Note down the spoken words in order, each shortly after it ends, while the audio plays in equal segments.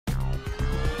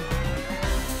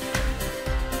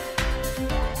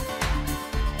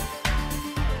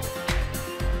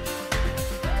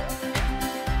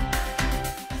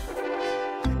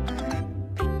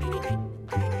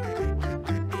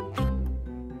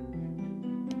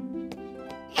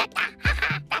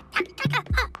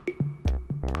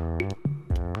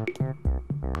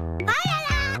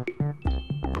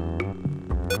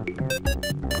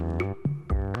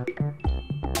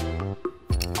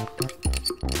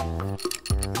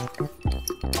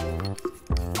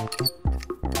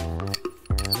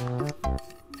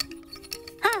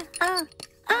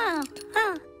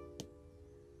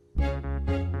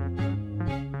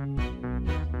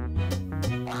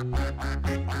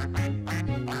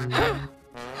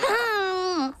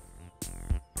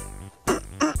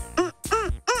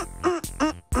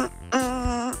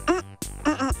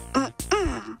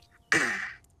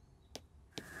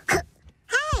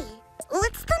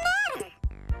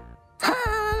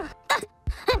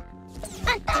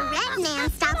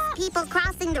people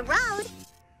crossing the road.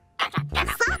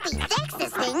 Sloppy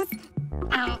fixes things.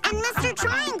 And Mr.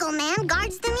 Triangle Man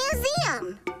guards the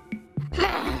museum.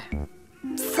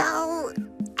 So,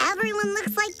 everyone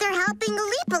looks like they're helping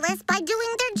Olipolis by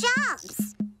doing their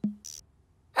jobs.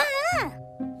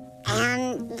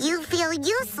 And you feel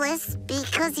useless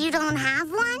because you don't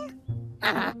have one?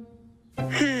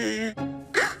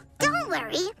 Don't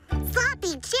worry.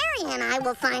 Sloppy Cherry and I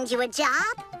will find you a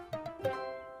job.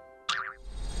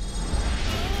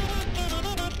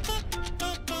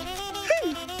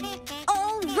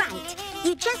 All right.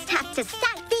 You just have to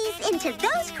stack these into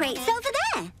those crates over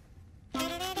there.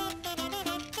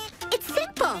 It's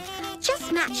simple.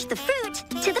 Just match the fruit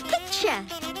to the picture.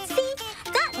 See,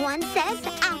 that one says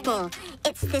apple.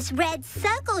 It's this red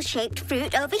circle-shaped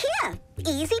fruit over here.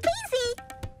 Easy peasy.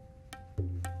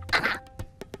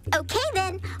 Okay,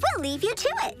 then. We'll leave you to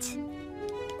it.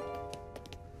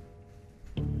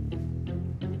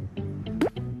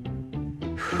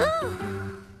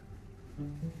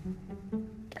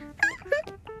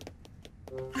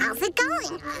 How's it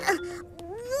going?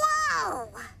 Whoa!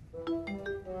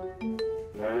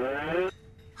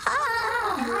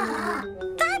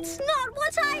 That's not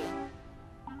what I...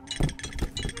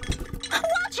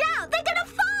 Watch out! They're gonna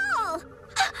fall!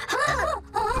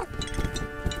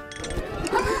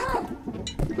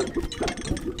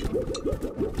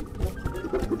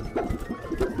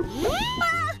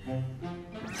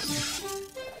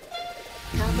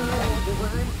 Come on,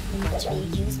 everyone, watch me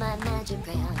use my magic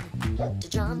crayon to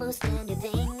draw most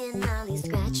anything in Ollie's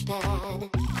scratch pad.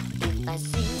 If I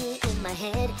see it in my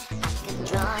head, I can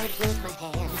draw it with my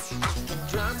hands. I can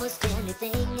draw most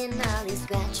anything in Ollie's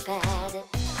scratch pad.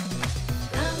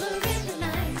 Color in the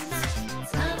lines,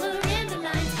 color in the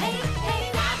lines. Hey,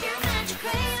 hey, grab your magic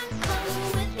crayon, color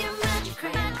with your magic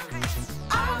crayon.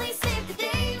 Ollie saved the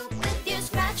day with your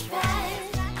scratch pad.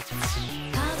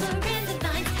 Color in the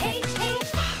lines, hey, hey.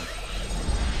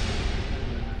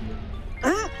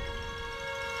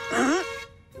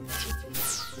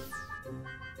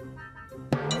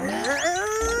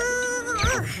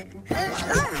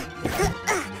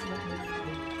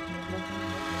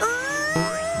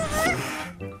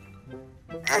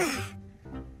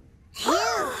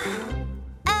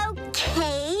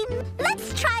 Okay, let's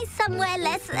try somewhere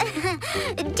less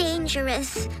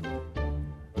dangerous.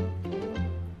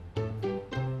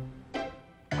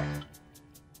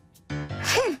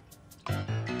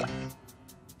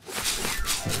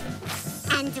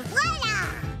 And voila!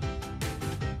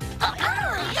 Oh,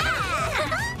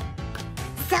 yeah!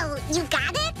 So, you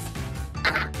got it?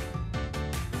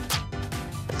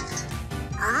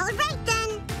 All right, then.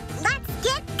 Let's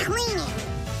get cleaning.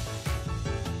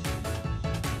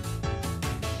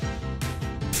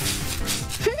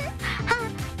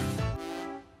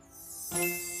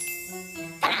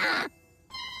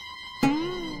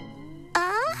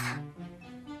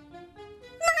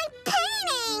 My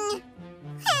painting!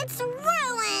 It's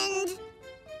ruined!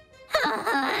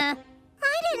 I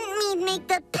didn't mean make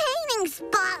the painting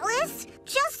spotless,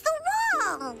 just the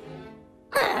wall.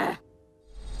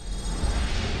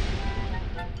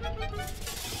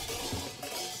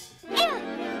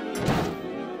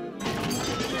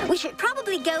 We should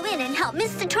probably go in and help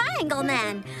Mr. Triangle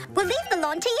Man. We'll leave the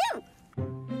lawn to you.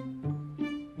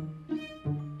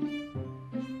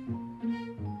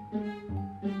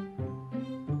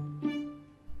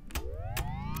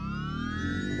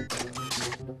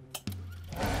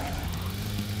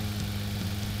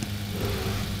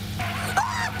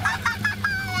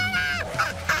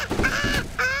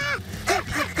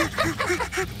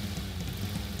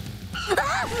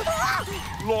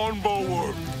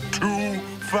 Lawnmower, too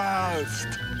fast.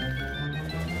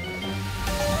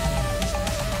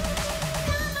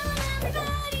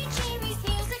 Everybody, Cherry's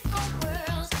musical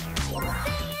world. Sing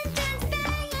and dance,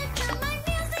 bang, enter my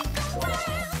musical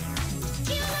world.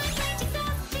 You like magic,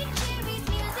 sausage, Cherry's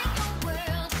musical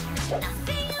world. Now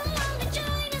sing along and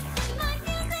join us in my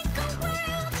musical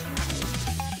world.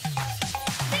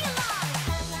 Sing along.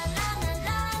 La la la la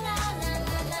la la la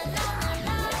la la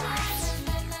la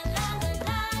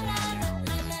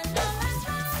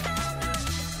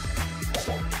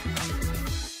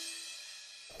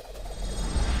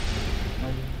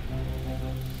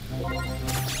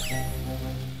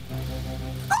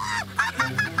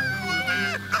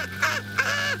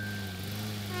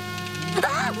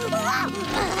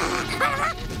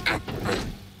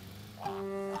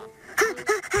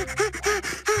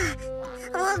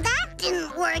Well, that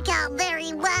didn't work out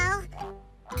very well.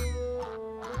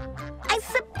 I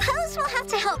suppose we'll have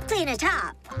to help clean it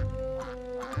up.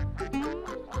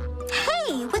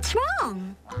 Hey, what's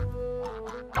wrong?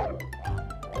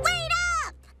 Wait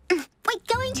up!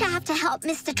 have to help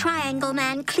Mr. Triangle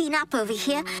Man clean up over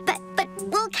here, but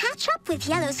we'll catch up with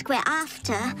Yellow Square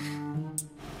after.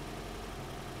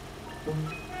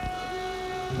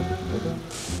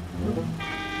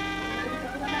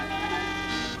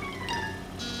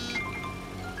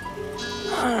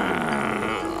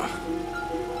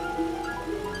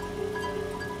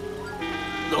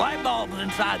 The light bulbs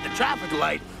inside the traffic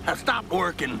light have stopped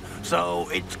working, so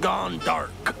it's gone dark.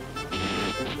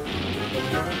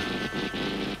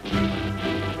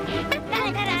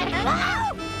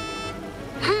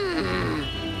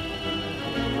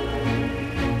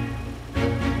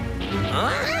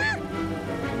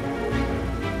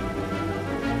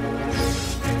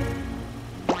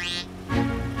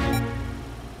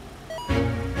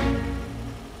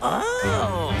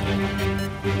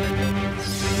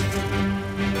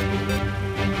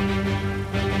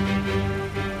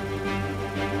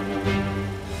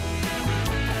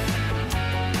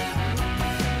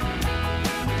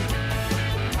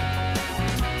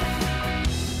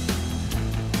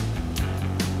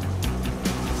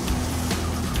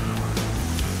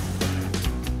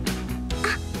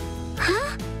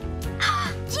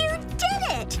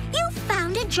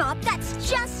 Job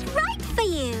that's just right for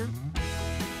you.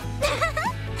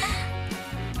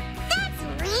 That's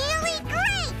really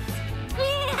great!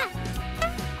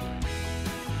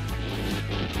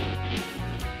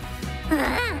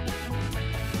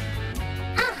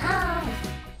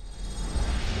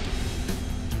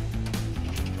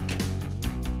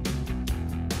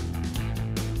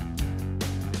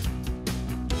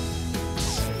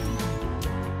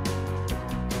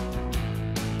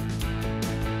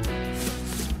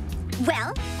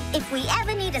 Well, if we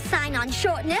ever need a sign on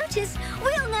short notice,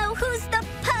 we'll know who's the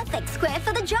perfect square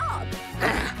for the job.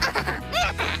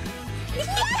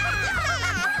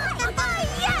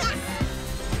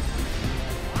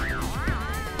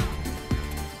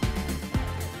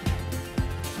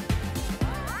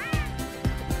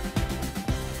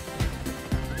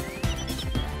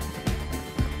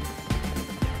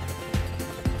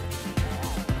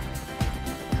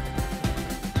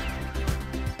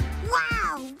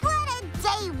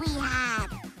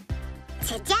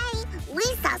 Today, we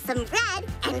saw some red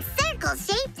and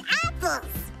circle-shaped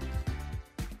apples.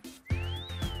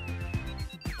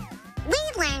 We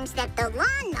learned that the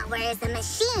lawnmower is a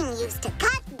machine used to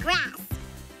cut grass.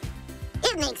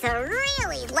 It makes a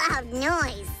really loud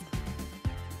noise.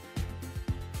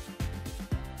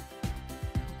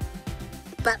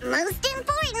 But most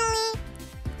importantly,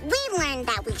 we learned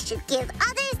that we should give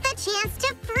others the chance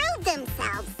to prove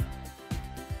themselves.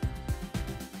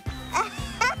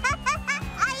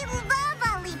 I love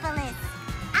Olipolis.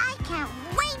 I can't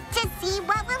wait to see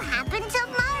what will happen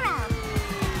tomorrow.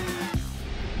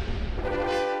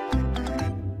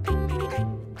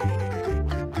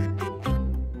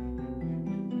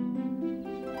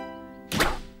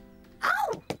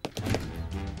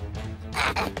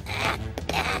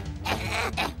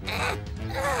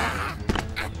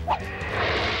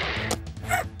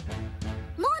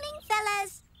 Morning,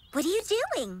 fellas. What are you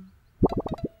doing?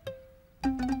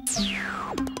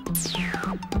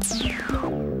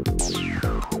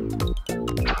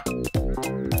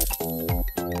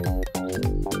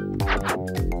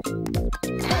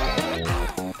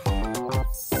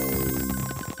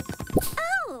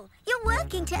 Oh, you're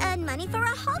working to earn money for a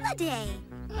holiday.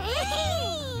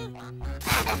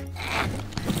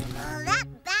 That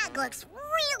bag looks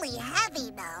really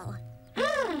heavy, though.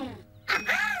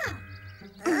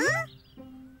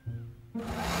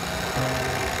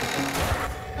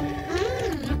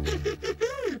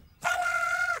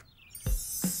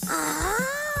 Huh?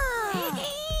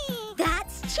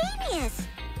 That's genius.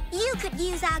 You could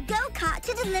use our go-kart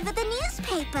to deliver the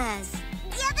newspapers.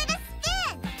 Give it a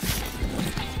spin!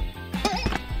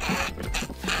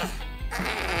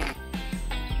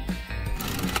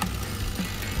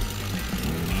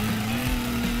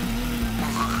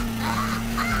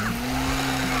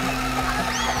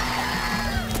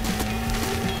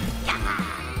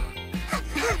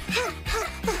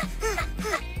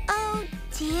 Oh,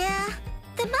 dear.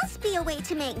 There must be a way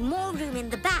to make more room in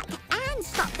the back and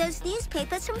stop those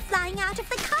newspapers from flying out of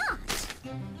the cart.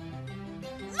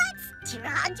 Let's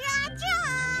draw!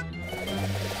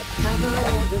 Come on,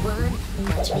 everyone,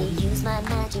 watch me use my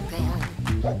magic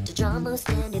crayon to draw most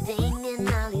anything in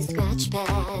Ollie's scratch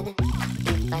pad.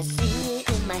 If I see it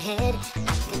in my head,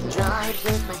 I can draw it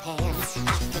with my hands. I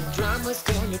can draw most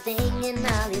anything in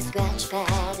Ollie's scratch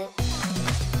pad.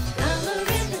 Color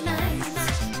in the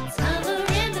lines, color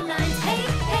in the lines. Hey,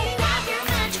 hey, grab your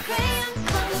magic crayon,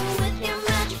 color with your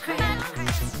magic crayon.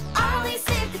 Ollie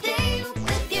saved the day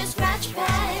with your scratch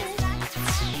pad.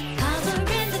 Color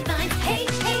in the lines.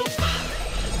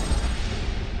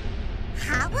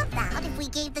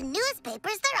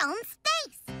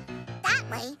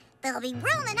 there'll be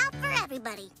room enough for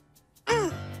everybody.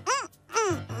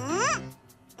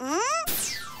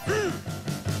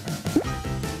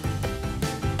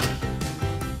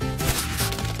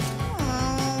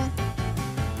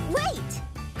 Wait!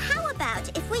 How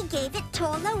about if we gave it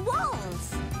taller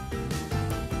walls?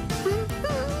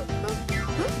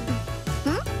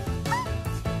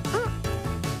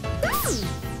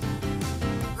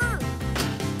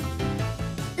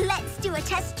 Let's do a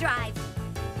test drive.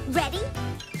 Ready?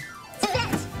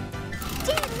 Set!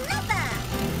 Deliver!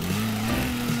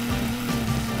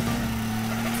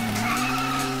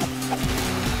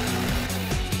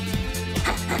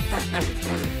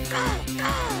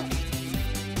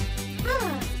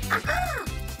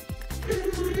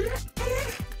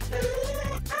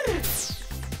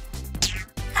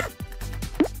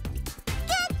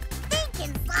 Good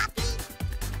thinking, Sloppy.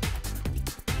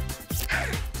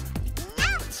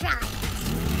 Now try it.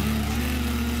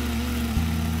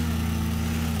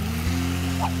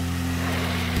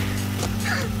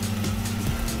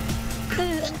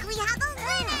 Think we have a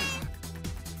winner.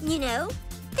 You know,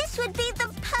 this would be the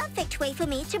perfect way for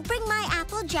me to bring my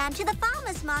apple jam to the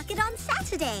farmer's market on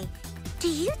Saturday. Do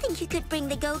you think you could bring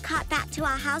the go-kart back to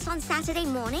our house on Saturday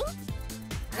morning?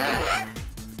 Great!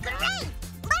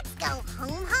 Let's go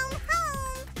home, home,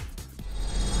 home.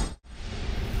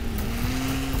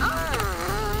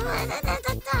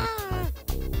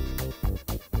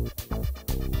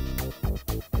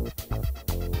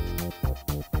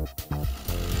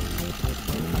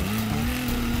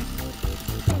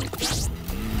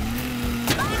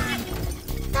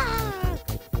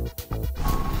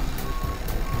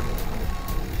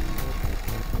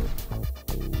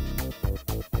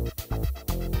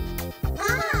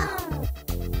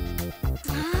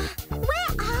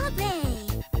 Where are they?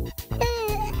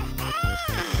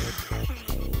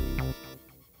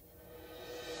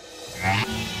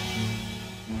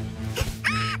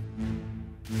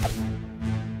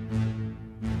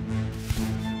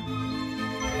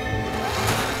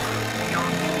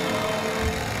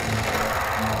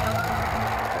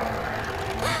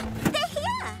 They're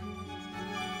here!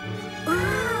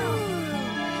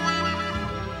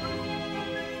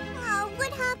 Oh,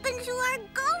 what happened to our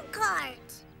go-kart?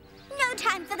 No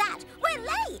time for that. We're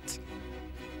late.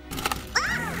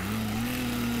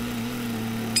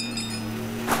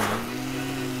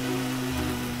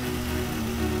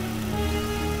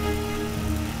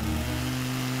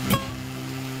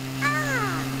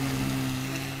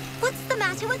 What's the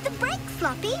matter with the brakes,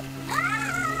 Sloppy?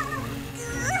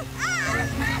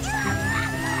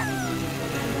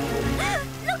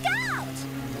 Look out!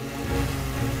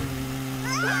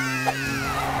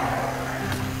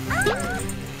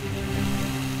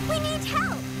 We need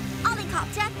help!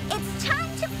 Ollicopter, it's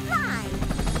time to fly!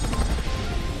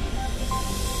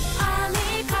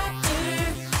 Ollicopter,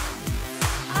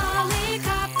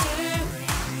 Ollicopter,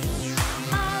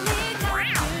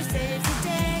 Ollicopter saves the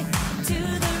day to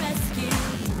the rescue.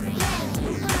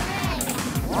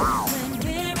 When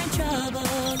we're in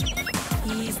trouble,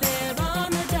 he's there on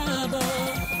the double.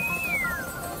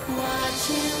 Watch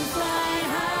him fly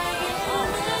high in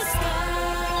the sky.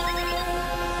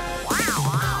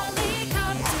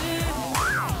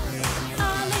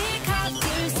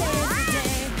 Ollicopter saves the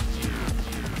day.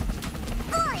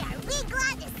 Boy, are we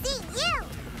glad to see you!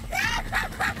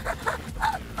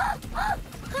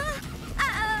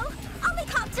 Uh-oh!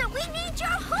 Ollicopter, we need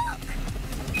your hook!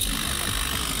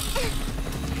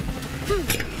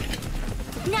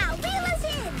 Now reel us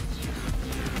in!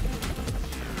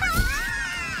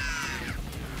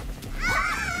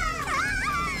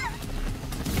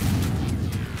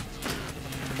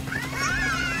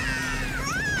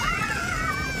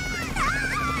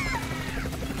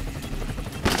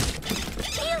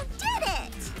 You did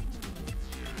it!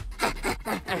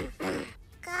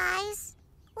 Guys,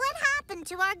 what happened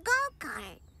to our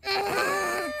go-kart?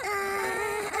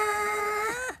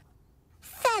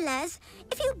 Fellas,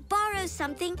 if you borrow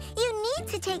something, you need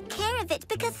to take care of it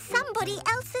because somebody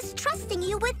else is trusting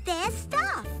you with their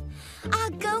stuff. Our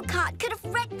go-kart could have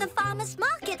wrecked the farmer's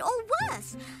market or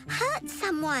worse, hurt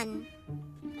someone.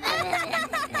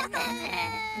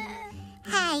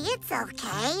 Hey, it's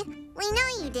okay. We know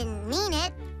you didn't mean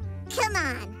it. Come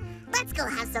on, let's go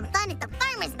have some fun at the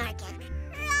farmer's market.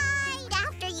 Right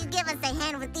after you give us a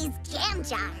hand with these jam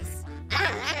jars.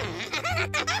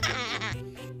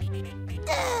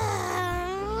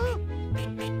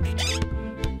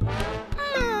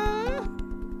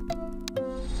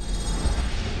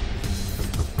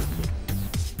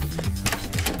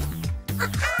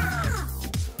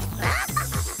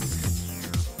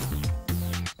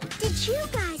 Did you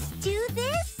guys do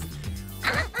this?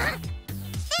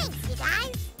 Thanks, you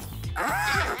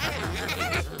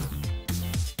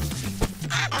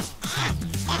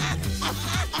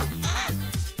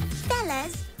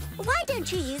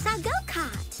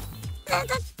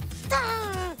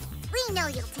We know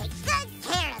you'll take good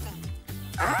care of it.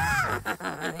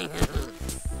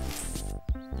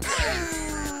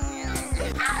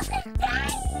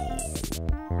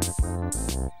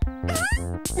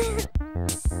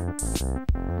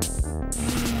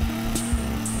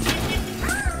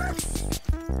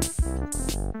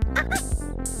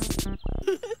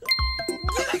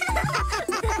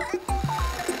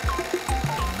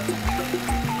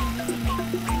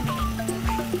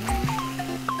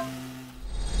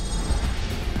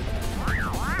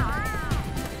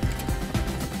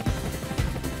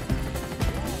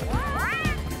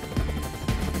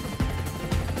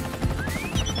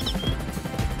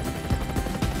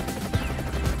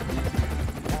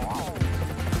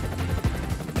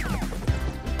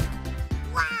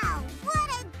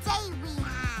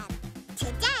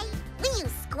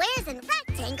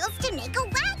 To make a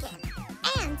wagon.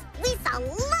 And we saw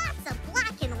lots of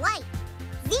black and white.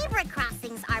 Zebra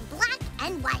crossings are black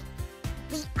and white.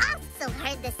 We also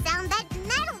heard the sound that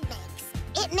metal makes.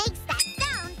 It makes that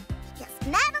sound because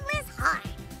metal is hard.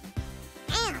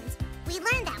 And we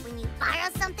learned that when you borrow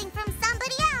something from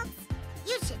somebody else,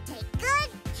 you should take good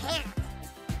care of it.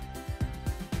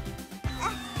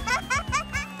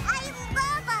 I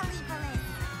love Olipolis.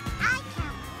 I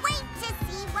can't wait to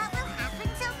see what will happen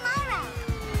tomorrow.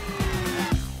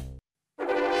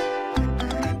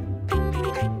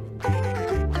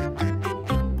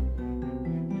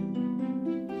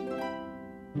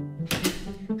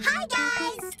 Hi,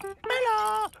 guys! Hello!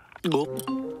 Go.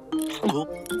 Go.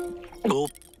 Go.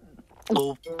 Go.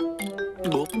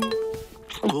 Go.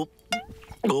 Go.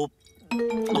 Go.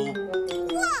 Go.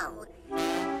 Whoa!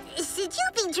 Should you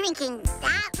be drinking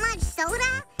that much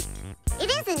soda? It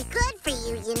isn't good for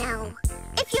you, you know.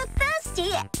 If you're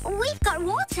thirsty, we've got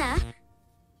water.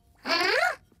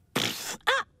 Huh?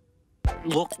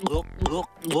 Go. Go. Go.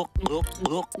 Go. Go.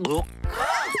 Go. Go.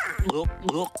 Go.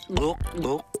 Go. Go.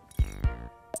 Go.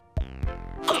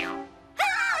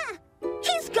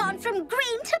 He's gone from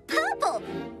green to purple.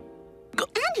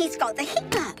 And he's got the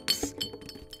hiccups.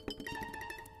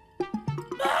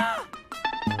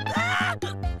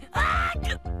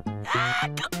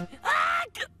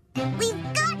 We've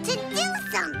got to do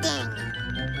something!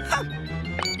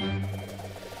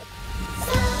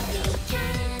 Sloppy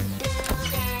can't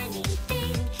build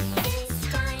anything. It's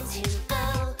time to go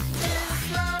to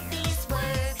Sloppy's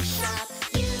workshop.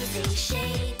 Using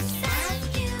shapes and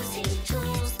using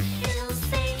tools, he'll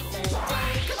save the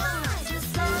day. Come on to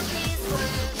Sloppy's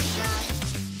workshop.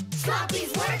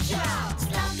 Sloppy's workshop.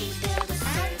 Sloppy build a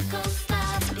circle,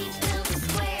 Sloppy build a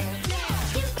square.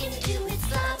 You can do it,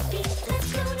 Sloppy. Let's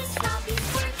go to Sloppy's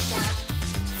workshop.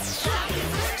 Sloppy's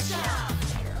workshop.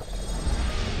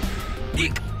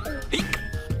 Eek. Eek.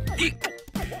 Eek.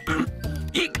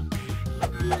 Eek.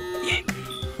 Eek.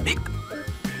 Eek.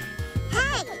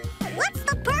 Hey, what's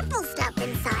the purple stuff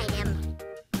inside him?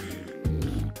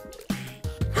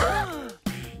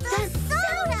 The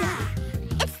soda!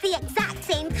 It's the exact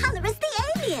same color as the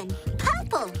alien.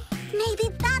 Purple. Maybe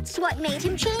that's what made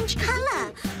him change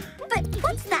color. But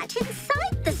what's that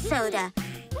inside the soda?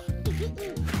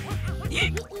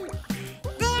 Eek.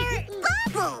 They're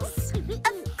bubbles!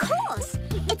 Of course!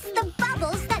 It's the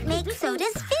bubbles that make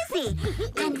sodas fizzy.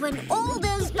 And when all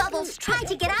those bubbles try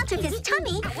to get out of his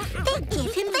tummy, they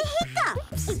give him the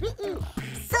hiccups.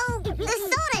 So, the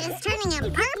soda is turning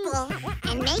him purple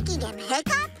and making him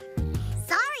hiccup?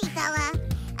 Sorry, fella.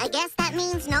 I guess that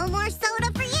means no more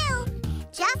soda for you.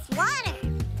 Just water.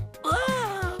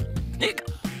 Eek.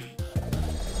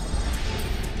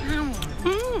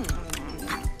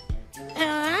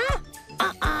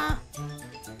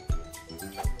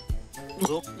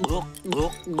 Go. Go.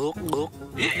 Go. Go. Go.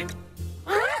 Eek.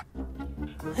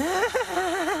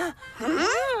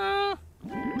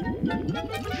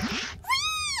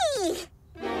 Whee!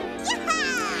 Yeah!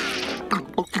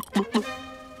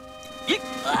 Eek. Eek.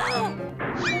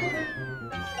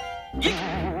 Eek.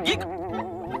 Eek.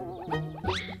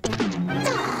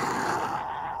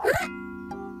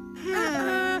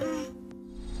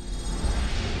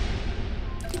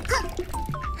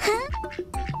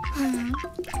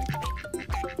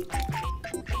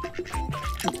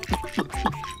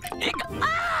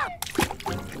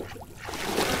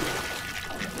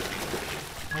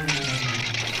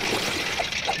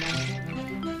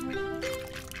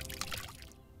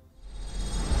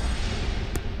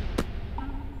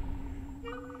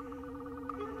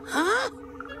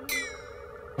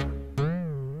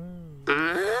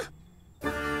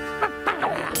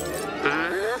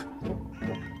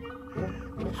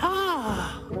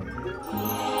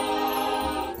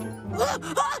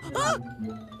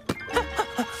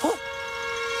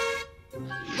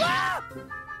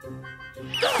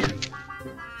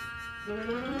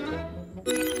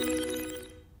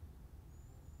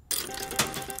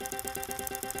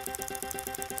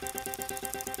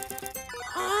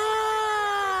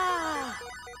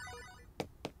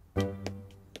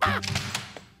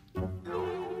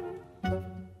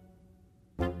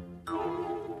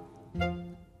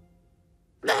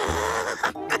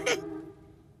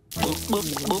 Oh,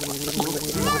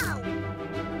 no!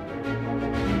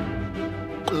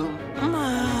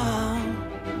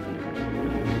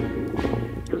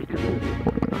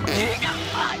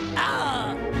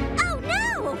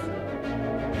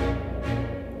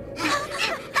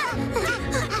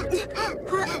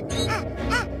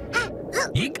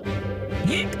 Eek, eek,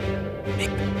 eek,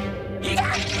 eek,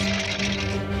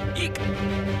 eek, eek,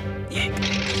 eek,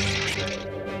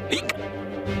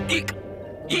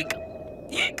 eek, eek, eek,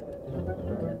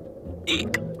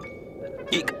 eek,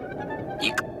 eek,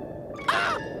 eek.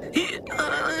 Ah!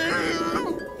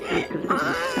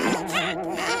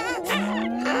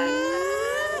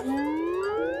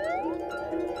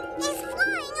 He's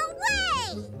flying away!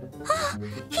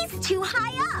 He's too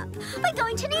high up. We're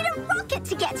going to need a rocket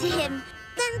to get to him.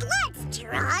 Then let's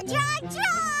draw.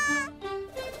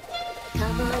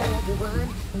 Come on, everyone,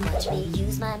 watch me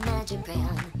use my magic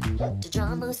crayon to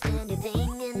draw most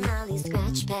anything in Ollie's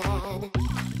scratch pad.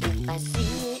 If I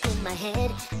see it in my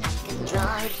head, I can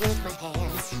draw it with my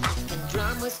hands. I can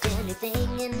draw most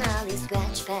anything in Ollie's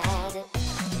scratch pad.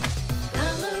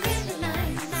 Color in the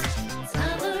lines,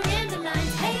 color in the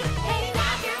lines. Hey, hey,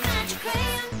 grab your magic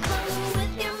crayon, color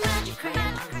with your magic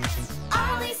crayon.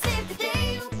 Ollie saved the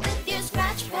day with your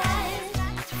scratch pad.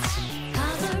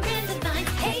 Color in the lines,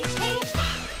 hey, hey.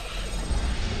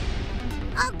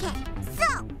 Okay, so,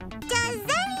 does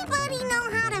anybody know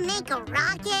how to make a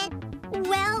rocket?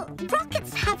 Well,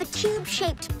 rockets have a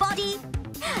tube-shaped body,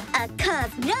 a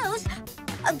curved nose,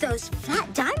 those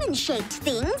flat diamond-shaped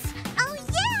things. Oh,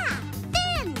 yeah!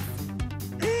 Fins!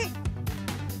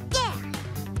 Yeah!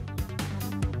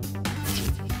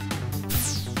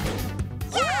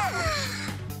 Yeah!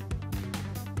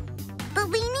 But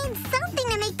we need something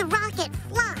to make the rocket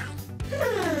fly.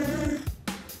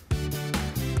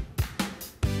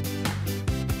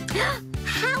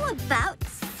 How about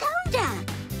soda?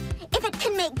 If it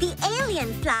can make the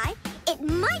alien fly, it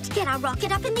might get our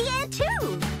rocket up in the air,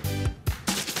 too.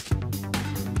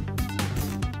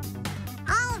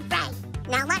 All right,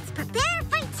 now let's prepare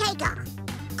for takeoff.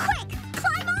 Quick,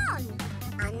 climb on!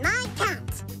 On my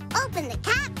count, open the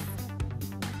caps.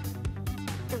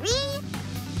 3,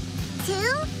 2,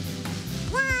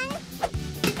 1,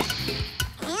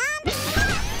 and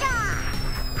blast off!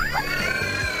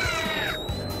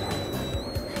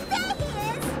 There he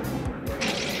is!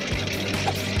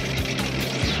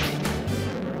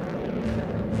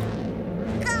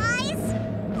 Guys,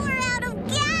 we're out of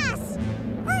gas!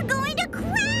 We're going to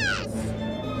crash!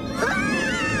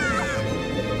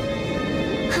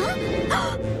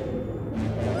 Huh?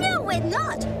 No, we're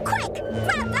not! Quick,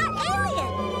 grab that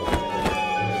alien!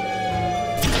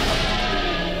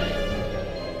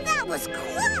 That was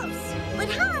close! But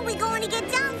how are we going to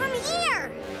get down from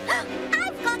here?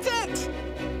 I've got it!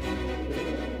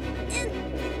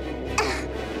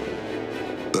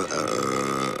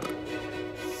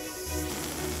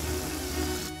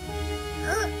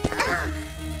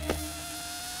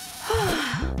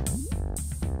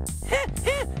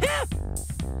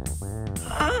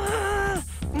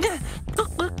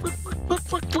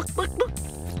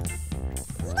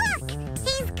 Look!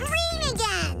 He's green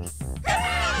again!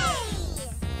 Hooray!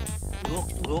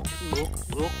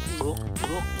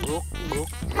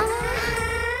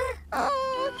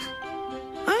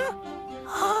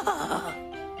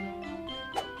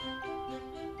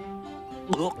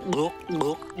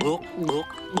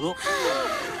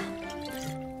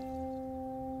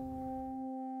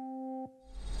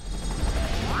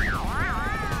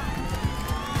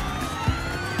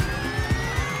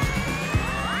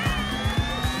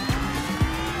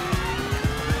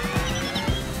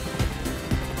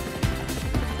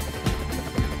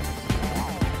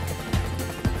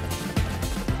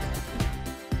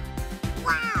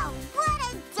 Wow, what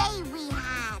a day we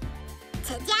had!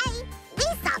 Today, we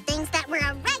saw things that were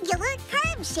irregular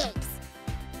curve shapes,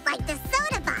 like the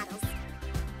soda bottles.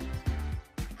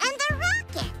 And the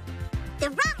rocket! The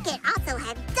rocket also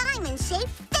had diamond-shaped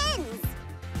fins.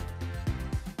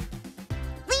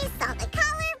 We saw the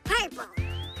color purple.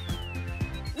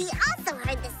 We also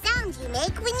heard the sound you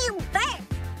make when you burp.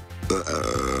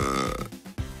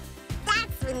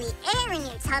 That's when the air in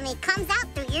your tummy comes out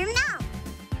through your mouth.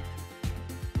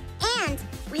 And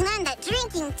we learned that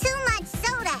drinking too much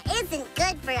soda isn't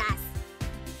good for us.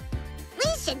 We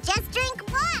should just drink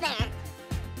water.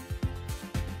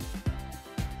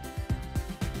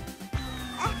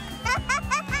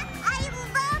 I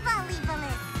love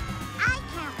Olipolis. I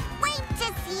can't wait to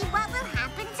see what will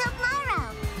happen tomorrow.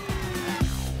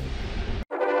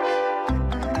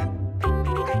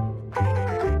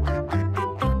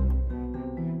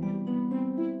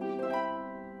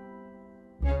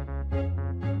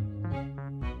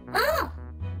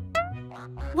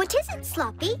 What is it,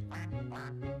 Sloppy?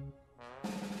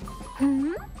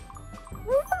 Hmm?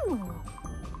 Ooh.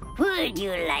 Would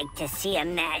you like to see a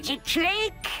magic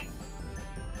trick?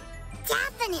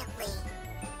 Definitely.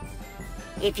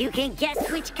 If you can guess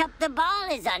which cup the ball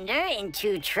is under in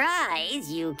 2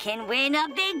 tries, you can win a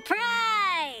big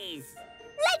prize!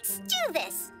 Let's do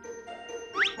this!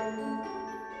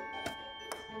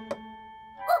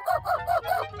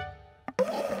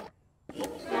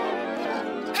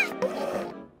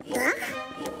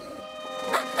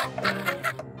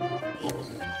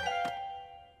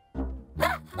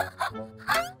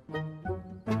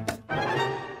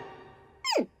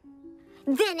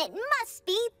 Then it must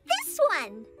be this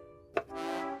one.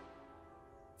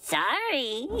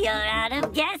 Sorry, you're out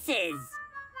of guesses.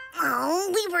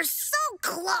 Oh, we were so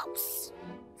close.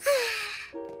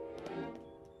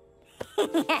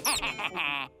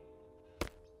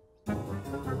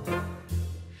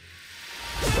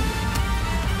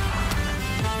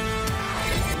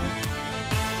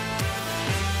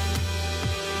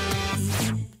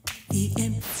 The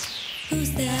imp,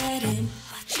 who's that imp?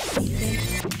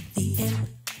 The imp,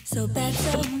 so bad,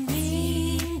 so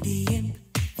mean.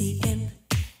 The imp,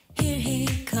 here he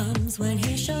comes. When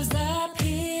he shows up,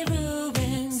 he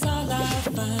ruins all our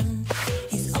fun.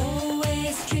 He's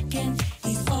always tricking,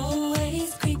 he's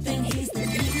always creeping. He's the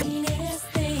meanest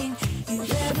thing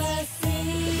you've ever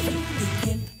seen.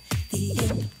 The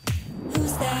imp,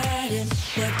 who's that imp?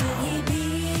 What will he be?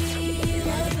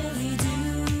 What will he do?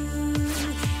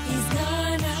 He's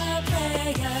gonna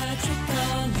play a trick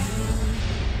on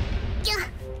you.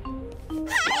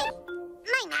 Hey!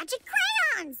 My magic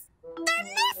crayons! They're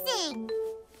missing!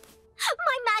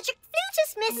 My magic flute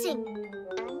is missing.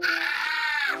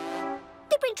 Ah!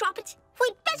 Did we drop it?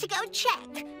 We'd better go check.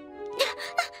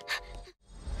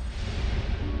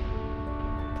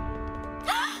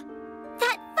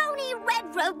 That phony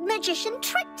red-robed magician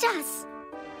tricked us.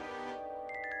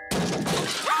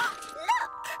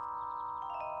 Look!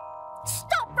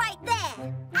 Stop right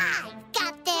there. I've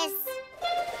got this.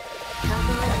 Come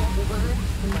on, everyone,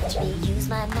 watch me use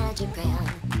my magic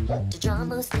crayon to draw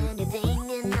most anything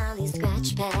in Ollie's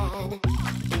scratch pad.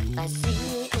 If I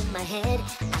see it in my head, I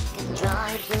can draw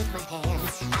it with my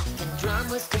hands. I can draw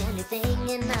most anything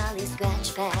in Ollie's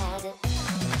scratch pad.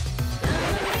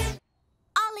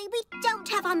 Ollie, we don't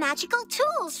have our magical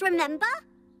tools, remember?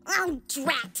 Oh,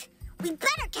 drat. We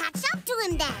better catch up to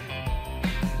him then.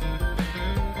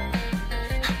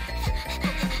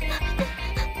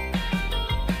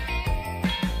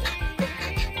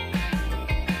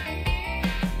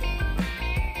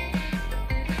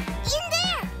 In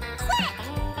there! Quick!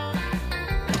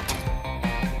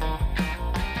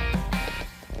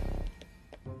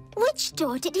 Which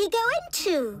door did he go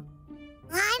into?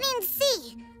 I didn't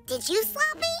see. Did you,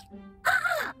 Sloppy?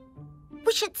 Ah!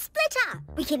 We should split up.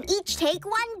 We can each take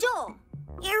one door.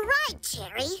 You're right,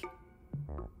 Cherry.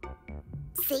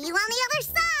 See you on the other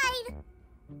side.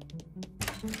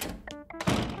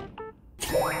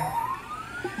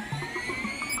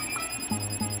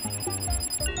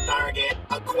 Target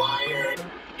acquired.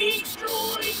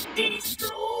 Destroy.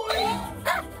 Destroy.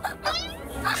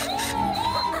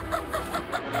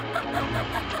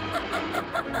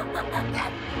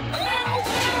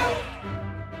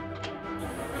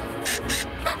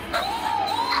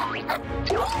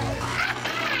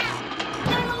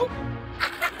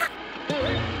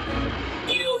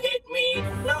 You hit me.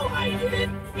 No, I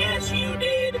didn't. Yes, you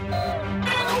did. Ow,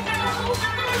 ow,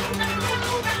 ow,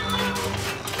 ow, ow.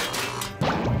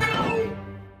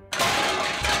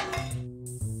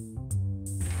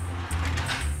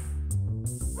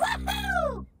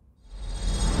 Woohoo!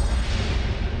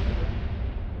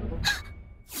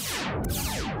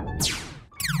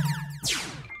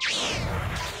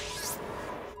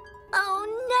 Oh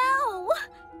no!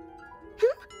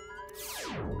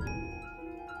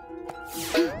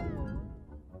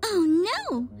 Oh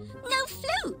no! No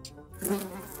flute!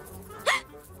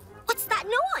 What's that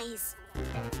noise?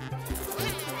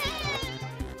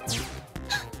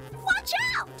 Watch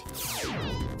out!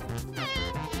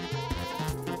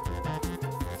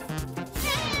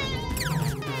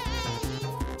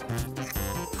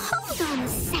 Hold on a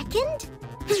second.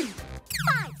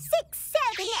 5, 6,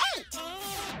 7, 8.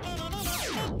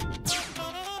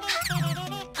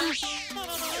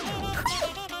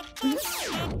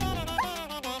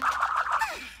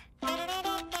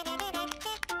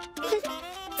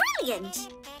 Brilliant!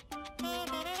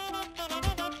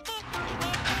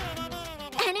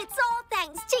 And it's all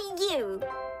thanks to you.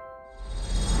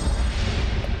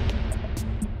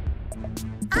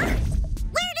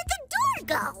 Where did the door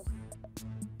go?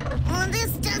 Well,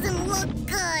 this doesn't look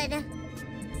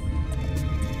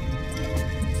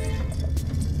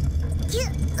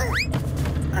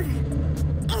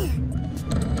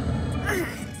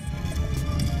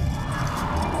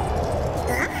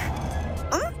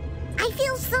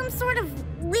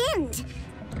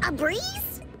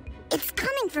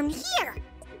from here.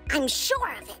 I'm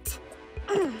sure of it.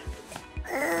 I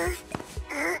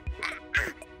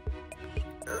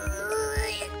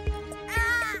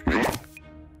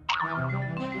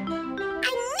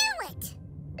knew it!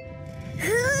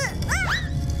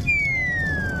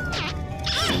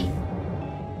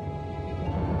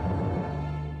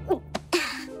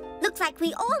 Looks like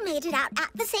we all made it out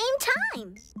at the same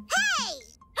time.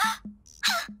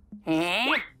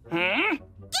 Hey! Huh?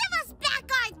 Give us back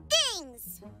our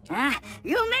things!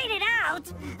 You made it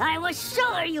out! I was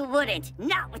sure you wouldn't,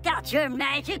 not without your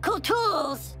magical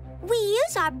tools! We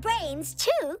use our brains,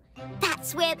 too.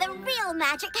 That's where the real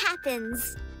magic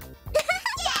happens.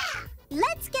 Yeah!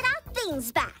 Let's get our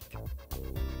things back.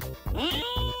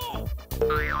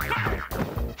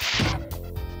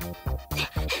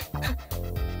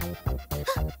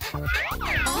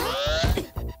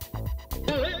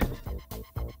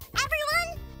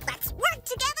 Everyone, let's work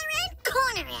together and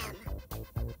corner him!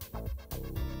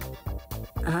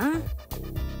 Huh?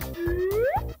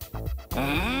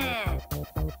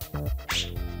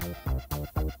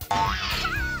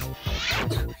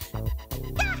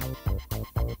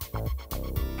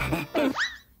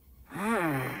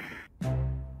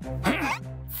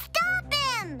 Stop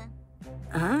him!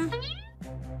 Huh?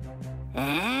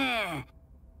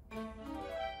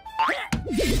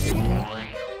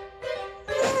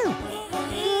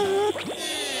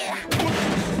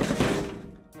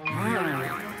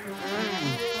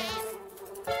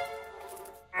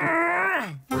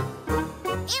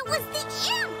 It was the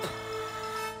imp!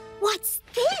 What's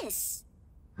this?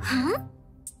 Huh?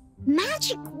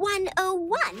 Magic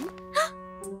 101?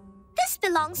 This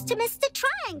belongs to Mr.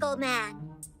 Triangle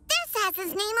Man. This has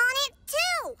his name on it,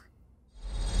 too!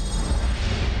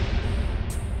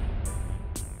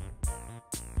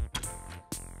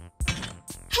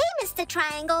 Hey, Mr.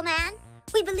 Triangle Man.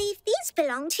 We believe these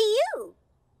belong to you.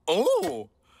 Oh,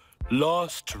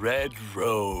 lost red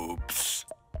robes.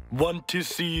 Want to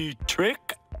see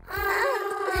trick?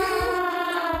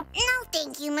 No,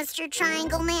 thank you, Mr.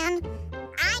 Triangle Man.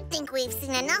 I think we've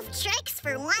seen enough tricks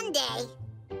for one day.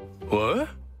 What?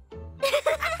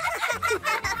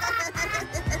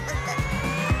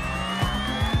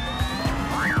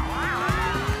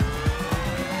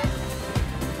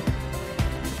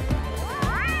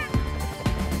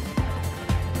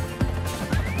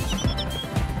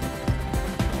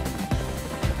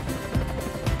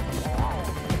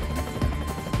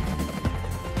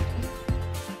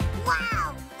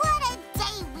 Wow, what a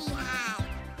day we had!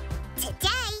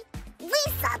 Today, we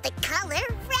saw the color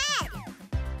red.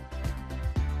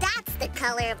 That's the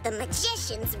color of the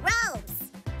magician's robes.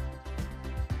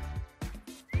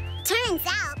 Turns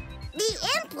out, the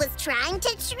imp was trying to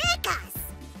trick us.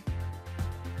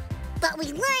 But we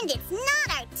learned it's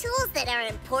not our tools that are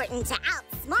important to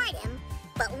outsmart him,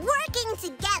 but working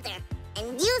together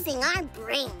and using our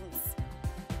brains.